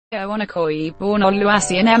Onakoye, born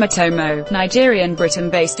Oluwasi in Emetomo, Nigerian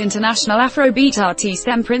Britain-based international Afrobeat artiste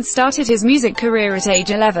EMPRINCE started his music career at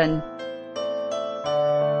age 11.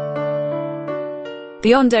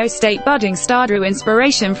 The Ondo State budding star drew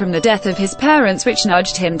inspiration from the death of his parents, which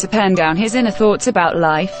nudged him to pen down his inner thoughts about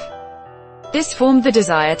life. This formed the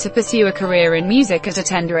desire to pursue a career in music at a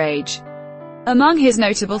tender age. Among his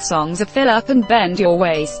notable songs are Fill Up and Bend Your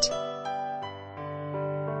Waist.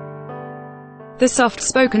 The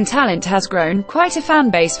soft-spoken talent has grown quite a fan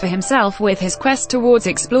base for himself with his quest towards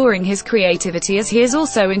exploring his creativity, as he is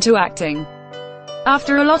also into acting.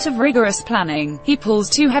 After a lot of rigorous planning, he pulls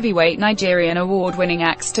two heavyweight Nigerian award-winning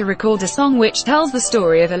acts to record a song which tells the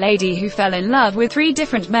story of a lady who fell in love with 3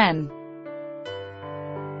 different men.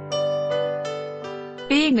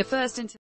 Being the first